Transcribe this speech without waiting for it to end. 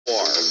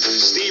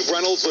Steve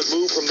Reynolds would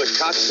move from the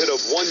cockpit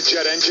of one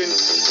jet engine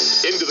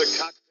into the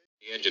cockpit.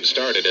 The engine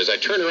started. As I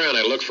turn around,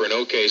 I look for an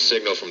okay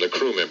signal from the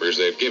crew members.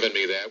 They've given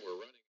me that. We're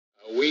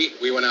running.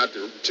 We went out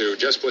to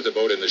just put the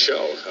boat in the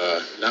show.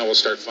 Now we'll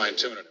start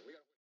fine-tuning it.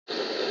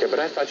 Yeah, but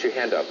I thought you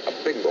had a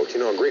big boat,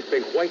 a great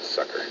big white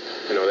sucker.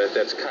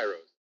 That's Cairo's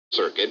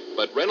Circuit,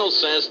 but Reynolds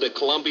says the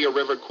Columbia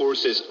River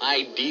course is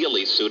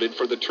ideally suited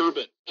for the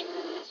turbine.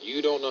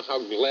 You don't know how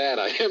glad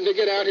I am to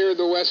get out here at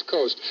the West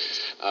Coast.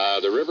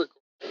 The river...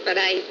 But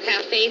I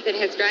have faith in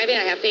his driving,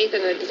 I have faith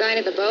in the design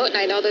of the boat, and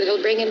I know that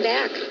he'll bring him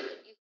back.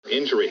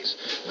 Injuries.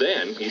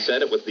 Then he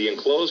said it was the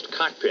enclosed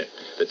cockpit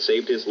that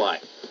saved his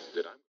life.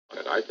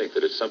 I think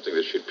that it's something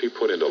that should be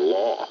put into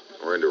law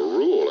or into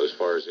rule as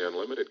far as the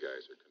unlimited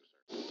guys are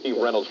concerned. Steve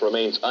Reynolds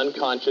remains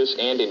unconscious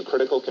and in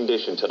critical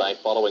condition tonight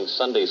following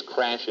Sunday's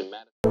crash in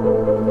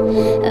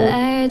Madison.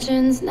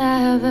 Legends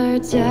never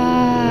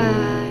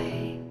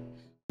die.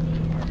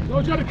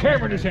 Always got a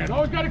camera in his hand.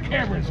 Always got a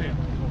camera in his hand.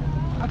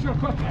 That's what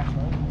quick that.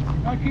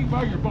 I keep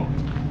by your boat.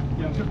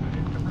 Yeah, the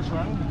first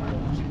round.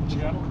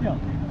 Seattle. Yeah.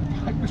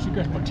 I wish you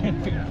guys put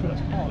 10 feet for that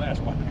small ass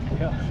one.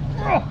 Yeah.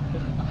 Oh.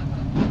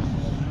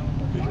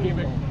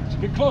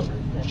 Get closer.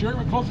 Sherry,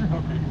 went closer.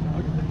 Okay.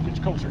 It's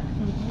closer. Look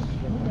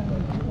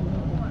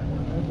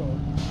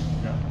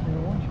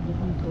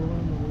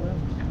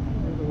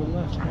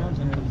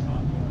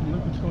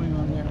what's going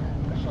on there.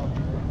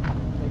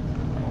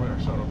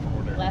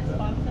 Less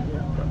sponsor?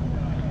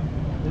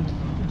 It's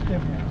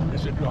different.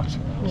 Yes, it was.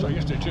 So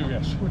yesterday too,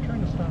 yes. We're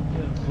trying to stop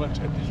this.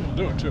 It'll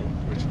do it too.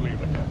 We should leave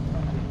it like that.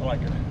 I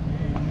like it.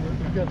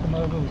 We've got some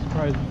other little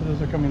surprises, but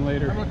those are coming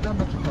later. I'm not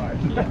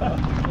surprised. You talking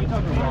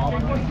about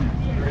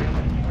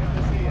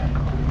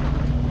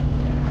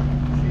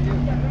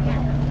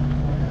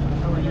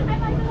How are you?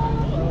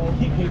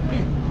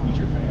 He's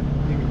your fan.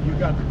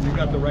 You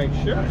got the right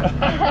shirt.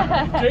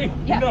 Jay,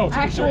 Yeah, you know.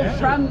 actually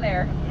from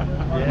there.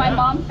 Yeah. My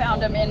mom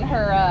found them in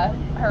her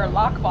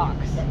lockbox.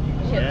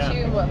 She had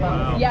two of them.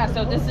 Wow. Yeah,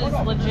 so this is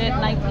legit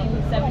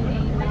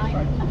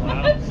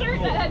 1979 shirt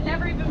that had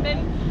never even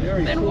been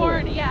cool.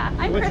 worn. Yeah,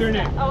 I'm What's Krista. your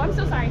name? Oh, I'm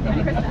so sorry. I'm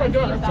Krista. That's my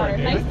daughter. I'm Sorry,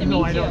 Nice to meet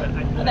No, I you. know that.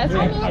 Oh, that's I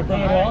right.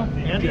 brother-in-law,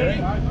 Anthony? Jerry.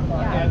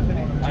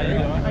 Anthony. How you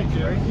doing? Hi,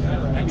 Jerry.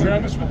 And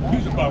Travis,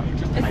 he's above me.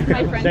 Just This is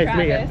my friend Nice to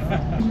meet you. Travis.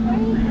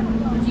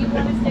 Do you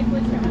want to stick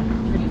with Travis?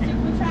 Would you stick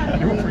with Travis?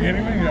 You for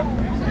anyway? Yeah.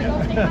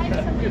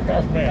 He's a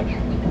tough man.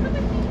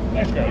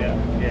 Nice guy.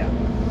 Yeah.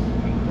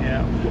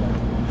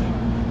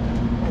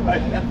 I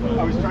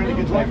was trying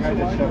to get that guy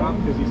to shut up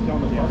because he's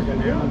telling the park guy to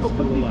put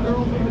the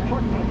girls in the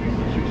park.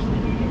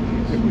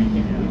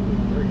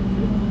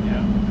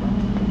 Yeah.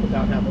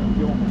 Without having to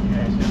film them.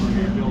 Yeah, so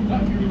you build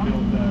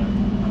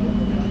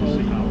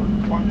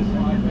farm to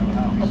slide in the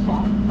house. Of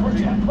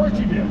course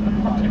you did.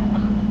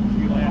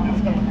 You landed.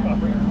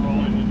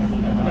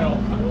 Well,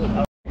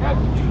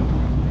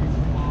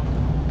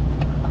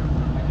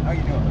 How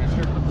you doing,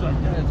 mister?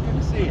 It's good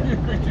to see you.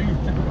 Great to you too.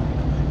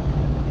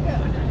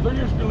 Yeah. 30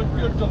 years ago, look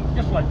good,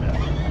 just like that.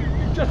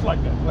 Just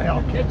like that.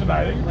 Well, can't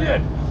deny that you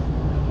did.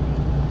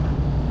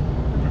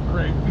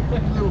 Great. A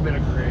little bit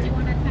of gray.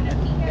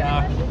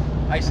 Yeah.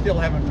 I still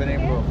haven't been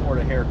able to afford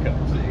a haircut.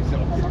 See, so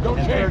Don't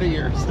in change. 30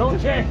 years. Don't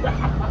change.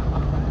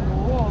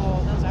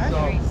 Whoa, those are So,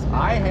 very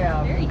small. I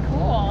have. Very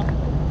cool.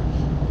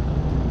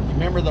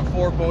 Remember the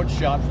 4 boat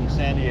shot from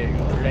San Diego,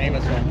 the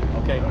famous one?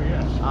 Okay. Oh,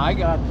 yes. I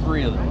got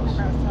 3 of those.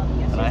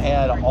 And I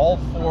had all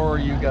 4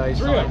 of you guys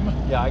 3 sign. of them?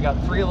 Yeah, I got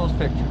 3 of those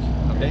pictures.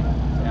 Okay.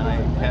 And I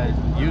had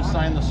you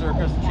sign the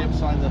Circus, Chip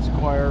signed the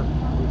Squire,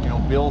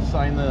 Bill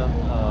signed the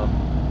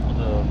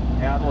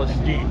Atlas,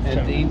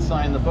 and Dean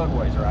signed the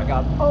Budweiser. I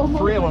got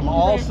 3 of them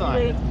all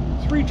signed.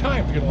 3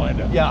 times to get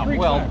lined up. Yeah, 3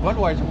 well, times.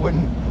 Budweiser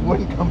wouldn't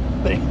come.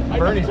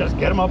 Bernie says,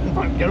 get them up in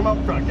front, get them up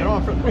in front, get them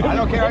up in front. I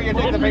don't care how you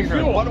take the picture.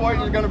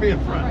 Budweiser's going to be in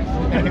front.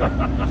 Anyway,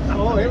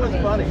 oh, it was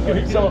funny.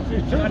 So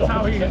that's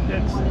how he did.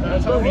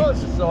 That's how he.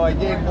 So I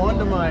gave one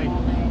to my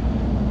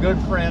good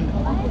friend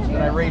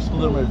that I raced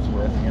limits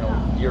with,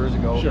 years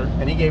ago. Sure.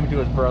 And he gave it to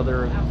his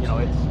brother. It's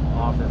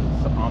off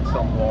on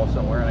some wall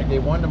somewhere. And I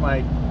gave one to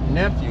my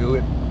nephew,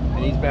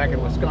 and he's back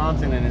in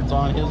Wisconsin, and it's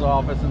on his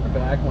office in the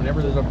back. Whenever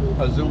there's a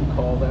Zoom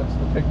call, that's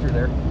the picture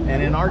there.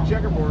 And in our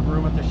checkerboard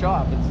room at the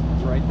shop,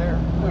 it's right there.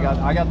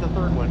 I got the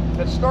 3rd one.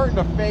 It's starting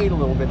to fade a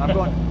little bit. I'm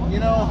going,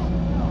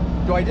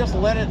 do I just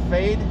let it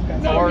fade,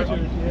 or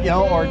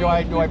or do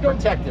I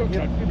protect it?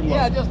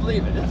 Yeah, just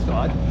leave it. It's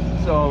fine.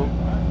 So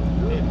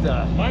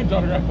Mine's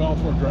autographed by all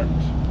 4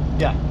 drivers.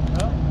 yeah.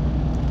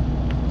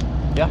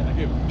 Yeah.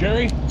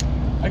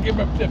 I give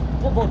him the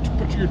 4 boat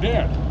picture of your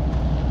dad.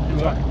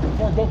 The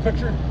 4 boat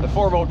picture? The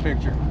 4 boat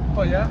picture.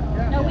 Oh yeah?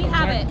 No, we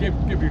have it. Give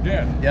your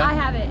dad. Yeah. I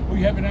have it. Oh,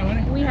 you have it now,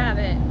 honey? We have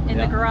it in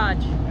the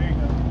garage. There you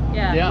go.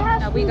 Yeah. Yeah.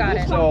 No, we got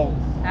it. So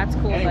That's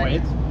cool. anyway,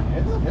 buddy.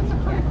 it's a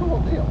pretty cool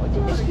deal. It's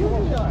a pretty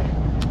cool shot.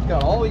 It's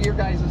got all of your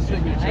guys'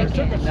 signatures. It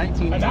took us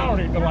 19. an hour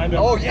to line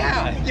up. Oh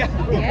yeah. Yes.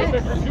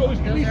 Those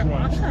are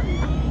ones.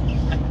 Awesome.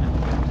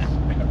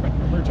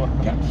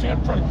 Can't see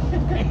in front.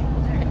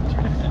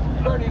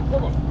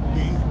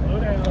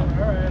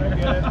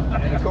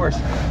 And of course,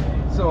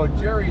 So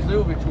Jerry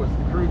Zubich was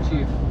the crew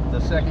chief the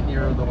second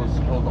year of those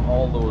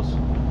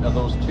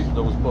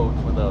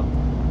boats with the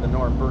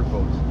Norm Berg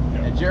boats.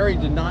 And Jerry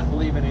did not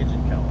believe in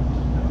engine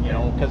cowling, you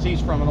know, because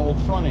he's from an old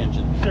front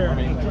engine. Sure. I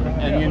mean,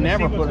 and you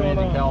never put an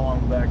engine cowl on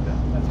back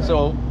then.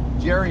 So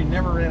Jerry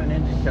never ran an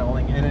engine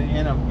cowling, and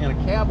in a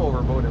cab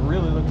over boat, it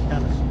really looks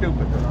kind of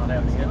stupid for not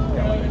having the engine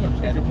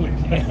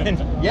cowling.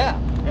 And, yeah,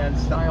 and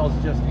Stiles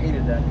just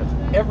hated that because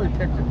every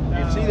picture,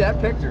 you see that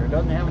picture, it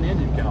doesn't have an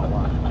engine cowl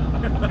on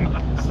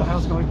it.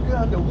 Stiles going,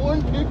 God, the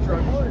one picture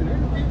I wanted.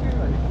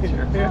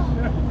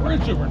 Where's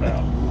Zoomer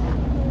now?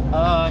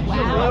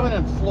 He's living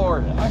in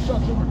Florida. I saw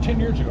Zoomer 10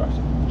 years ago. I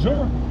said,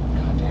 Zoomer,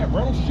 goddamn,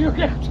 Reynolds, see you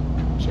again.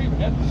 See,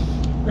 man,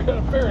 we had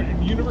a fair in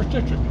the Universe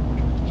District.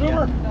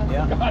 Zoomer,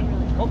 yeah. God,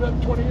 hold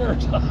that 20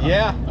 years.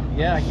 yeah.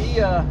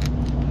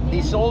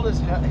 He sold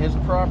his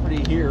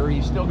property here.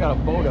 He's still got a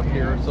boat up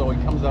here, so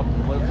he comes up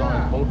and lives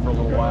on his boat for a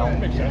little while.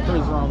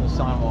 Cruises around the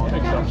Samoa, and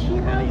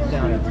he's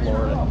down in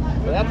Florida.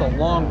 But that's a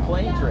long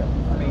plane trip.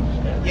 I mean,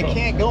 you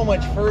can't go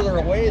much further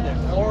away than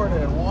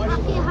Florida and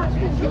Washington.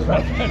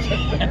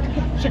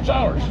 6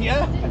 hours.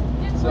 Yeah.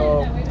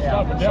 So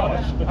Stop in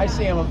Dallas. I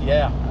see him.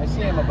 Yeah, I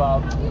see him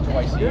about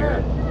twice a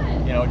year.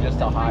 You know, just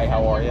a hi,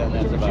 how are you, and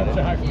that's about it.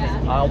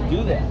 I'll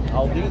do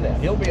that.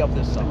 He'll be up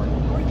this summer.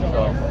 So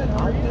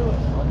I'll do it.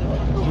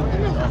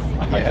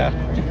 Yeah.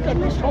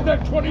 Hold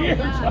that 20 years.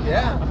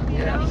 Yeah.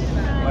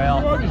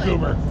 Well,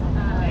 Zoomer.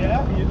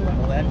 Yeah.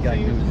 Well, that guy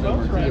knew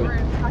Zoomer too.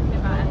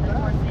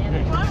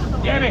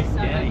 Danny.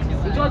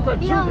 We're talking about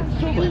Zoomer.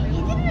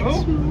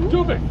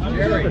 Zoomer.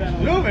 Jerry.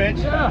 Zubich?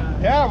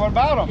 Yeah. Yeah, what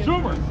about him?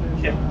 Zoomer.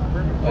 Yeah.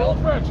 Well,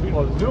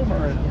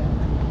 Zoomer and...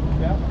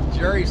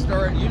 Jerry you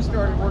started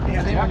working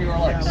with him when you were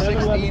like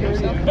 16 or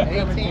something,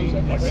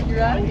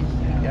 18.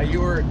 Yeah,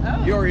 you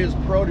were his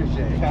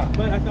protege.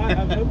 But I thought I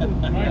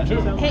was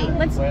hoping... Hey,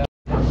 let's...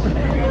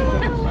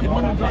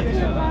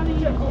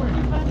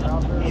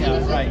 Yeah,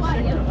 right. I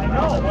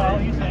know, well,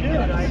 he's a dude.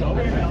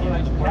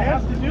 I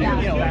have to do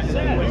what I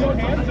said.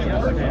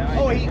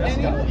 Oh, it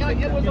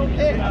was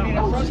okay. I mean, it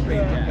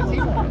frustrated him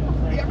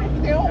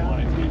because they all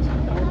wanted to.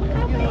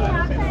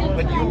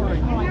 But you were,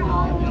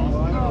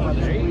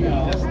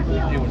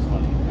 it was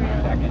funny.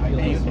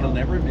 He'll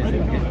never admit it.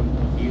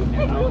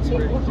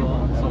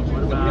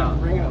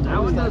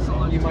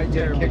 You might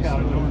get a kick out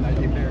of knowing that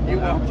you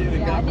walked in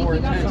and got more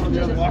attention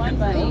just walking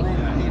through.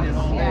 He did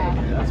all day.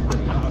 That's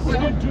pretty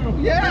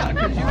awesome. Yeah,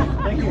 because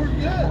you were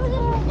good.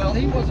 Well,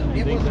 it wasn't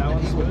that he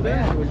was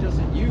bad. It was just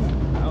that you were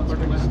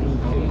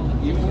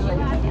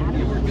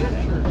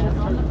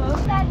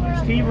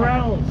good. Steve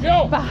Reynolds.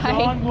 Yo. Bye.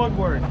 John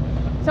Woodward.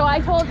 So I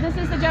told, this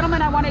is the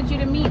gentleman I wanted you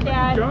to meet,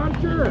 Dad. John,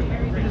 sure.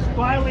 It is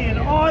finally an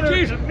honor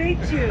to meet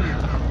you.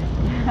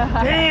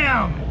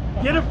 Damn!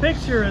 Get a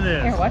picture of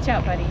this. Here, watch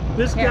out, buddy.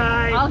 This Here,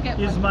 I'll guy get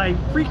is one. my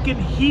freaking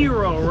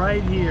hero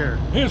right here.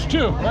 His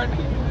too, right?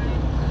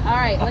 All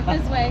right, look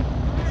this way.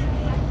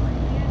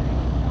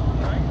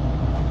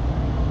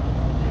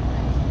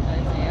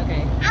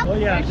 Okay. Oh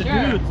yeah, the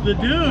Sure. dudes, the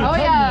dudes. Oh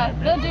yeah,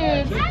 the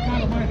dudes.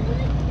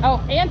 Oh,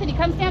 Anthony,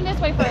 come stand this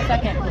way for a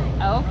second.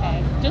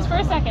 Okay, just for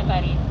a second,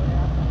 buddy.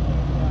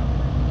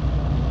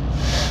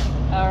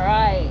 All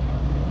right.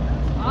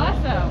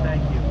 Awesome.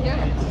 Thank you. You're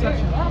Such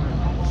an honor.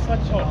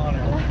 Such an honor.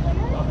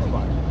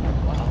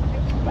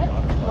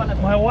 one of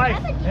My wife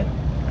had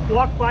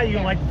walked by you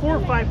like 4 or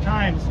 5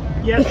 times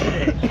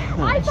yesterday.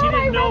 I and she thought I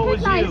didn't know it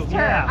was you. recognized her.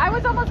 Yeah. I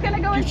was almost going to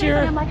go and say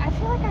something. I'm like, I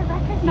feel like I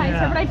recognize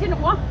her, but I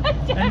didn't want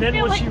to. And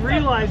then when she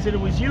realized that it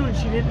was you and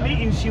she didn't meet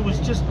you, she was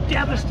just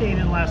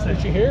devastated last night.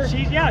 Is she here?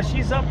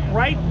 She's up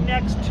right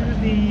next to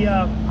the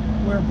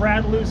where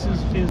Brad Luce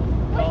is.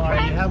 Oh, are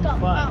you having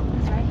fun?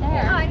 It's right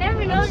there. I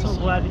never I'm noticed. so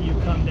glad that you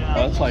come down.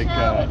 That's like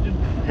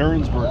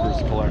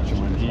Heronsberger's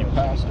collection when he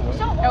passed away.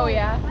 Oh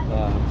yeah.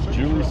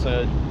 Julie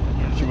said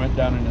she went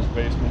down in his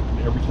basement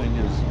and everything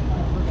is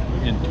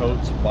in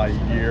totes by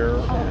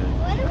year.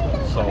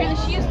 So And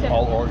she used to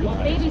all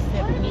organized.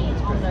 babysit me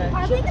on the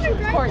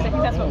course. I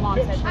think that's what Mom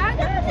said.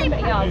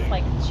 Somebody else,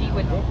 like she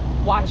would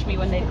watch me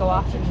when they'd go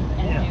off and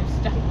do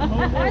stuff.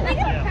 Are they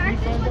gonna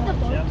practice with the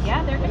books?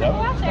 Yeah, they're gonna go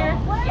out there.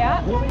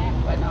 Yeah.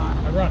 But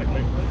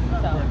Ironically,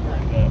 so. we're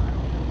in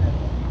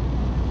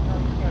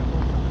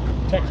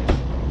Texas.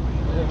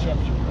 We're in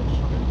Championship Coast.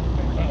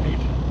 Found each.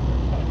 A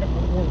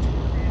couple of words.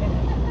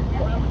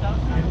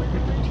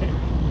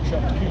 We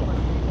shot the kill.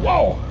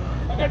 Whoa!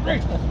 I got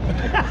great.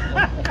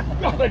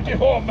 God, I did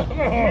home.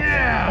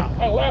 Yeah!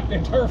 I laughed the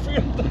entire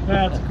field.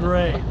 That's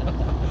great.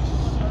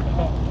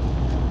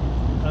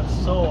 That's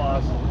so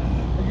awesome.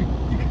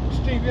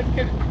 Steve, you didn't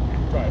get it.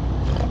 Right.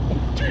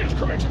 Jesus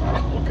Christ.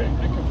 Okay,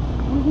 thank you.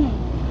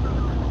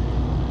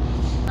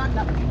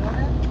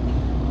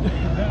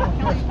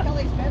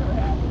 Kelly's better.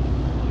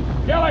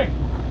 Kelly!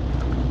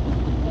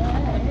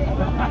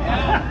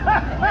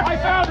 I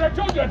found her. I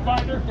told you I'd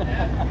find her.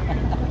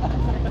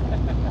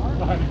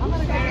 I'm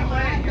gonna go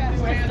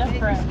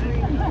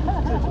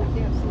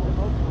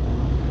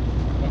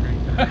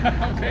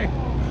Okay.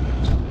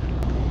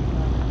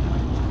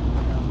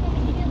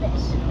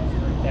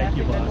 Thank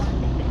you, boss.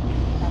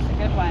 That's a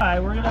good one. All right,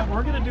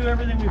 we're gonna do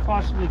everything we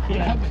possibly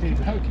can.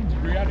 How keep the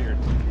debris out of here?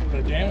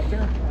 The dam up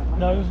there?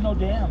 No, there's no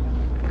dam.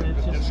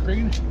 It's just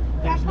screen.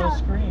 There's no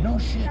screen. No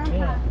shit.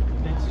 Yeah.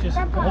 It's just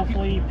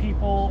hopefully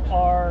people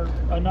are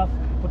enough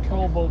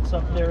patrol boats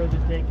up there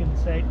that they can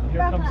say,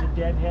 here comes a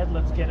deadhead,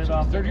 let's get it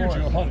off the 30 years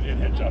ago, a lot of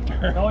deadheads out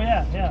there. Oh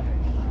yeah, yeah.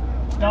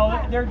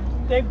 No,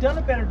 they've done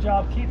a better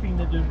job keeping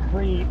the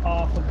debris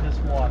off of this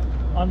water,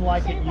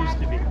 unlike it used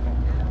to be.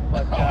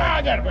 But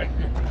I got it.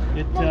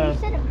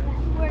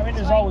 I mean,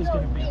 there's always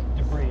going to be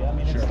debris. I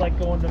mean, it's like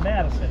going to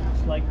Madison.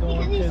 It's like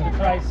going to the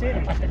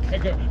Tri-Cities.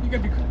 You gotta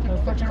be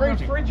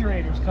crazy.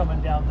 Refrigerators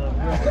coming down the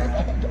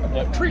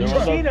river.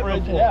 You've seen it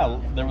before. Yeah,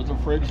 there was a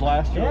fridge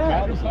last year.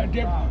 Yeah, it's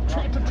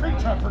a tree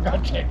trunk, for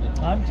God's sake.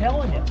 I'm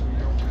telling you.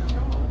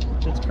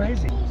 It's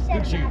crazy.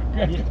 Good to see you.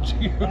 Good to see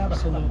you.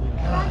 Absolutely.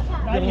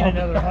 I need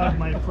another hug,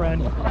 my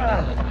friend.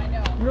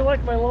 You're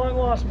like my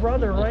long-lost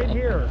brother right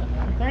here.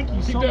 Thank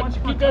you so much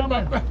for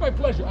coming. My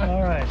pleasure.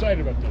 All right. I'm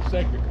excited about this.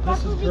 Thank you.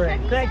 This is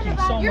great. Thank you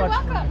so You're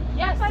much. welcome.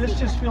 Yes. This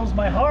just fills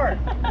my heart.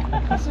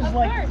 This is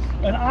like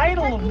an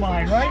idol of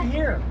mine right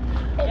here.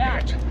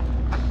 Yeah.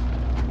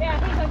 Yeah,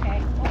 he's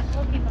okay.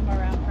 We'll keep him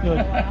around for a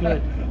little while.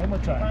 Good. One more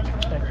time.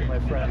 Thank you, my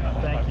friend.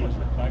 Thank you.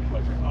 My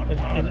pleasure.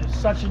 And it's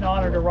such an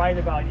honor to write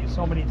about you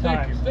so many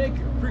times. Thank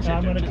you. Appreciate it.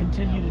 I'm going to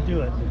continue to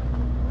do it.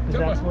 Because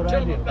that's what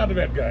I do. Not a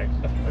bad guy.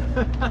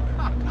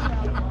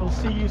 We'll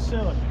see you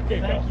soon. Okay,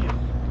 Thank you.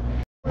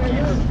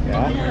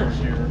 Years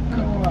here.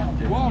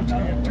 Long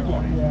time, too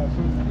long. Yeah,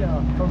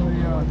 from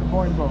the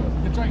Boeing boat.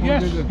 It's right,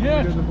 yes, yes. We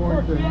did the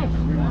Boeing thing. Yes.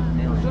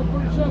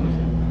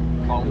 747.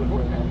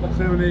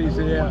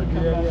 787, yeah.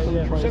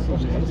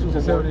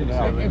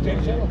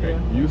 787. Okay.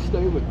 You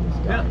stay with this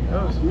guy. Yeah,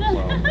 that was way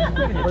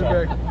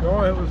back.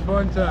 Oh, it was a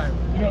fun time.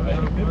 You know,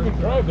 they wouldn't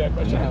drive that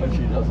much. Yeah,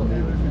 she doesn't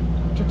either.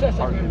 To test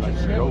it, Hardly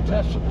likes to go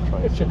back to the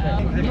it's a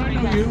tricycle. Did I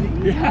know you?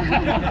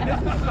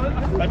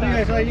 I think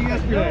I saw you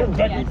yesterday. In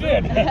fact, we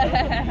did.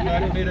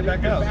 I made it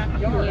back out.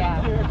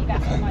 Yeah, you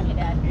got some money,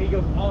 Dad. He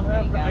goes, I'll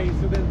have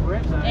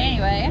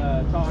Anyway,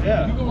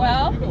 yeah.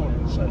 well,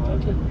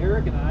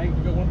 Eric and I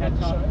had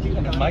talked.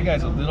 My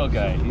guy's a little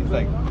guy. He's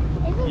like,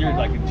 you're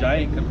like a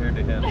giant compared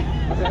to him.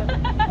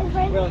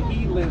 Well,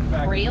 he lives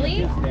back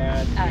really? with his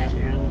dad.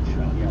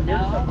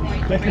 No,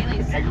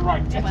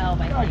 Rayleigh's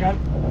 12, I think.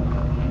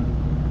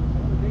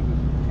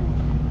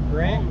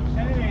 Greg?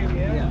 Hey,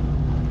 yeah.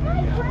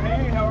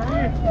 Hey, how are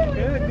you?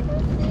 Good.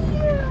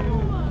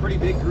 Pretty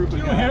big group of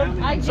guys.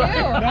 I do. I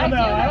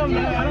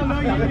don't know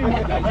you anymore.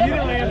 You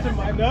don't answer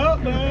my no.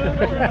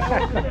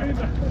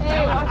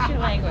 Hey, watch your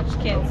language,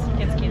 kids.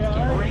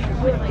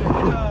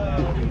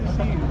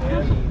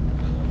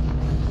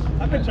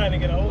 I've been trying to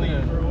get a hold of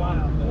you for a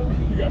while.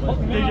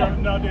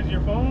 Does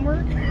your phone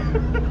work?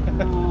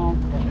 No,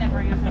 he never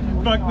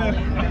answers. Fuck that.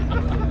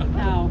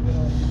 No.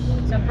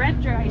 So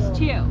Brent drives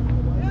too.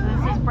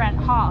 This is Brent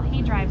Hall.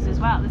 He drives as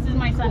well. This is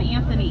my son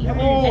Anthony, and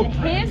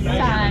his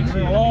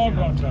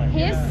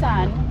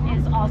son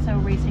is also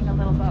racing a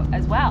little boat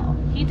as well.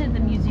 He did the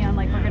museum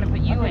like we're gonna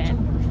put you in.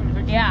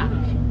 Yeah.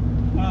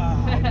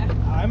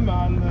 I'm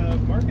on the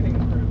marketing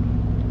crew.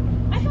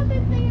 I thought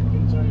that they had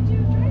picked you to do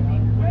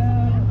driving.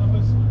 Well, I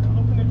was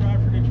hoping to drive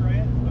for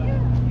Detroit, but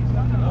he's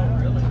not. Oh,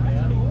 really?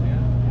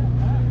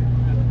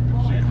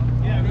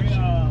 Yeah,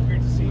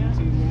 great to see you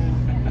too, man.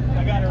 I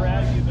got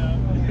around you though.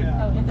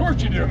 Yeah. Of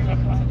course you do.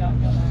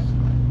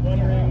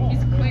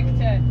 He's quick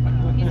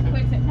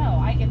to, no,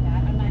 I get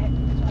that. I'm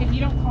not, if you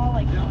don't call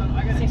like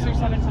 6 or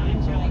 7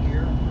 times, you're like,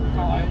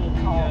 call.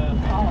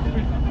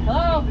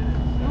 Hello?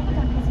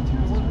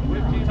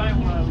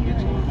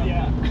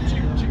 Yeah.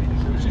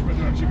 She's been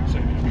doing, she can say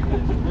that.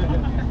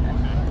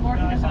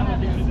 I saw that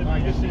I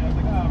was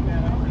like, oh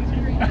man,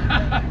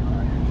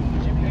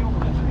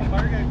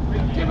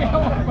 Jimmy, how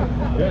are you?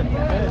 Good.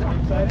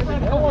 Excited?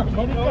 How are you,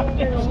 buddy?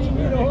 I've seen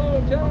you in a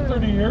long time.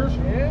 30 years.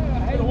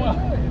 Yeah, It's been a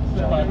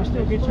while. we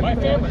still get you My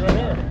family right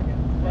there.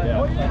 Yeah.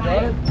 Oh,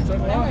 yeah.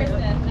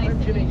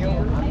 Nice to meet you.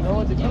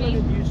 No, it's Jimmy.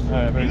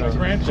 Your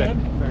grandson?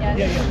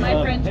 Yes, my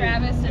friend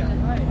Travis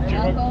and my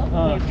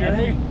uncle.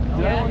 Jeremy?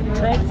 Yeah.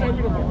 Travis, we're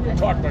going to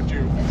talk about you.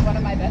 It's one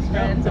of my best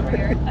friends over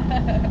here.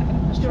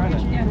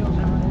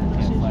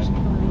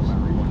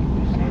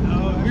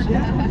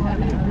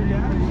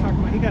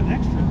 He got an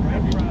extra,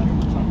 right?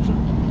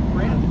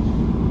 Brand.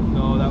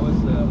 No, that was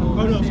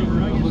Oh, no, so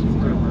we're looking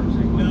for a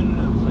mercy. No.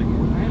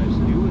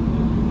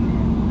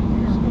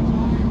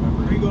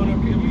 Are you going up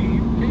to the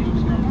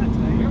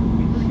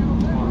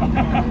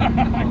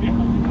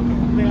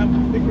They have, I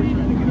think we're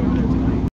trying to